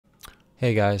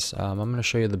Hey guys, I'm going to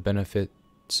show you the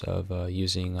benefits of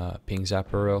using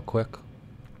Pingzapper real quick.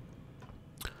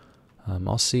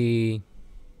 I'll see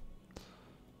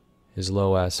as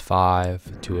low as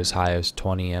 5 to as high as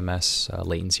 20 ms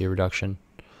latency reduction,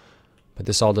 but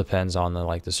this all depends on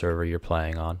the server you're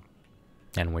playing on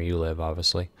and where you live,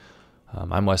 obviously.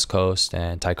 I'm West Coast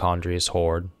and Tichondrius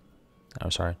Horde.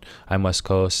 I'm West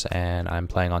Coast and I'm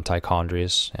playing on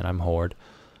Tichondrius and I'm Horde,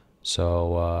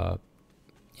 so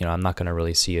I'm not going to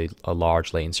really see a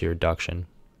large latency reduction.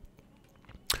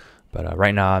 But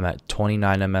right now I'm at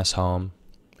 29 ms home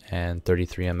and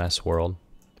 33 ms world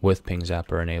with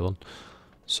Pingzapper enabled.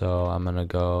 So I'm going to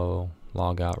go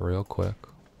log out real quick.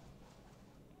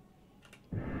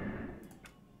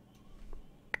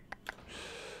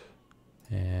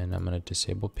 And I'm going to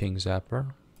disable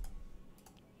Pingzapper.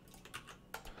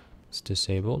 It's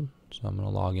disabled, so I'm going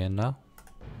to log in now.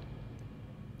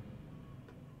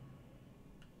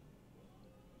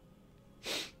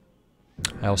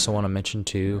 I also want to mention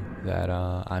too that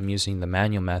I'm using the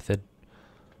manual method,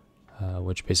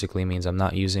 which basically means I'm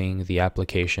not using the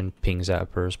application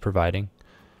Pingzapper is providing.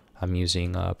 I'm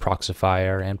using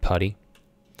Proxifier and Putty,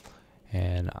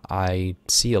 and I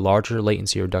see a larger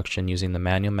latency reduction using the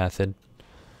manual method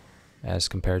as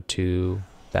compared to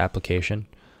the application.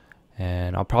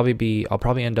 And I'll probably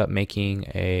end up making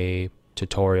a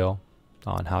tutorial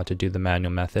on how to do the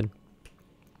manual method.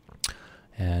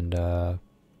 And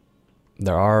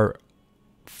there are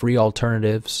free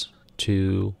alternatives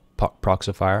to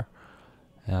Proxifier.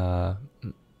 I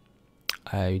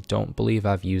don't believe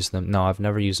I've used them. No, I've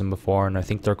never used them before, and I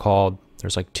think they're called,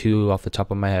 there's like two off the top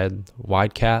of my head,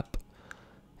 wide cap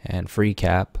and free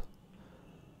cap.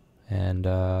 And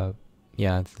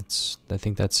yeah, I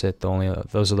think that's it.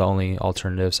 Those are the only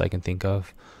alternatives I can think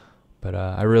of. But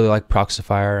I really like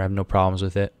Proxifier. I have no problems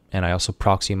with it, and I also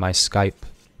proxy my Skype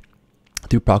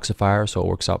through Proxifier, so it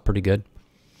works out pretty good.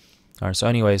 Alright, so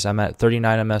anyways, I'm at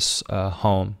 39 ms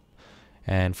home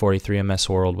and 43 ms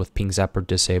world with Pingzapper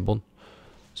disabled.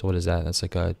 So what is that? That's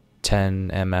like a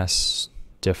 10 ms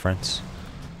difference.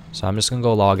 So I'm just gonna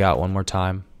go log out one more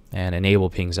time and enable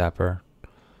Pingzapper,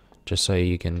 just so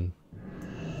you can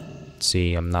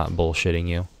see I'm not bullshitting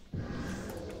you,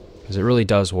 because it really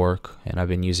does work, and I've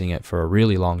been using it for a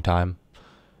really long time.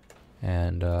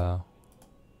 And alright,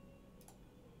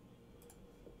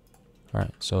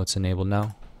 so it's enabled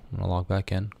now. I'm going to log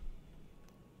back in.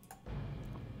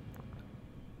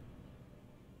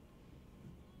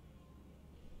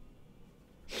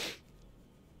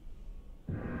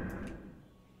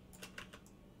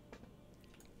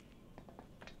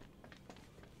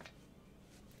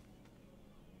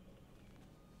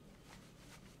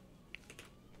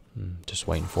 Just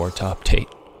waiting for it to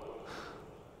update.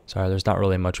 Sorry, there's not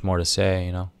really much more to say,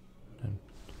 It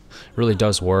really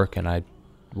does work, and I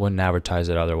wouldn't advertise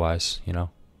it otherwise,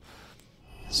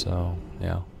 So,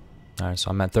 yeah. Alright, so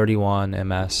I'm at 31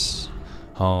 ms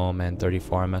home and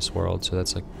 34 ms world, so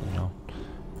that's like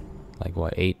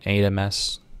what, 8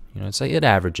 ms? It's like it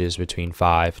averages between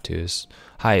 5 to as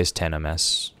high as 10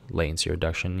 ms latency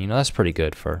reduction. That's pretty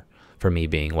good for me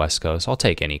being West Coast. I'll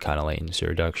take any kind of latency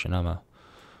reduction. I'm a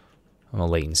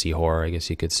latency whore, I guess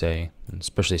you could say, and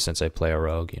especially since I play a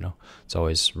rogue, it's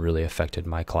always really affected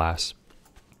my class.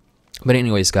 But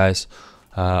anyways, guys,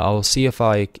 I'll see if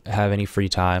I have any free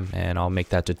time, and I'll make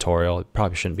that tutorial. It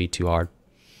probably shouldn't be too hard.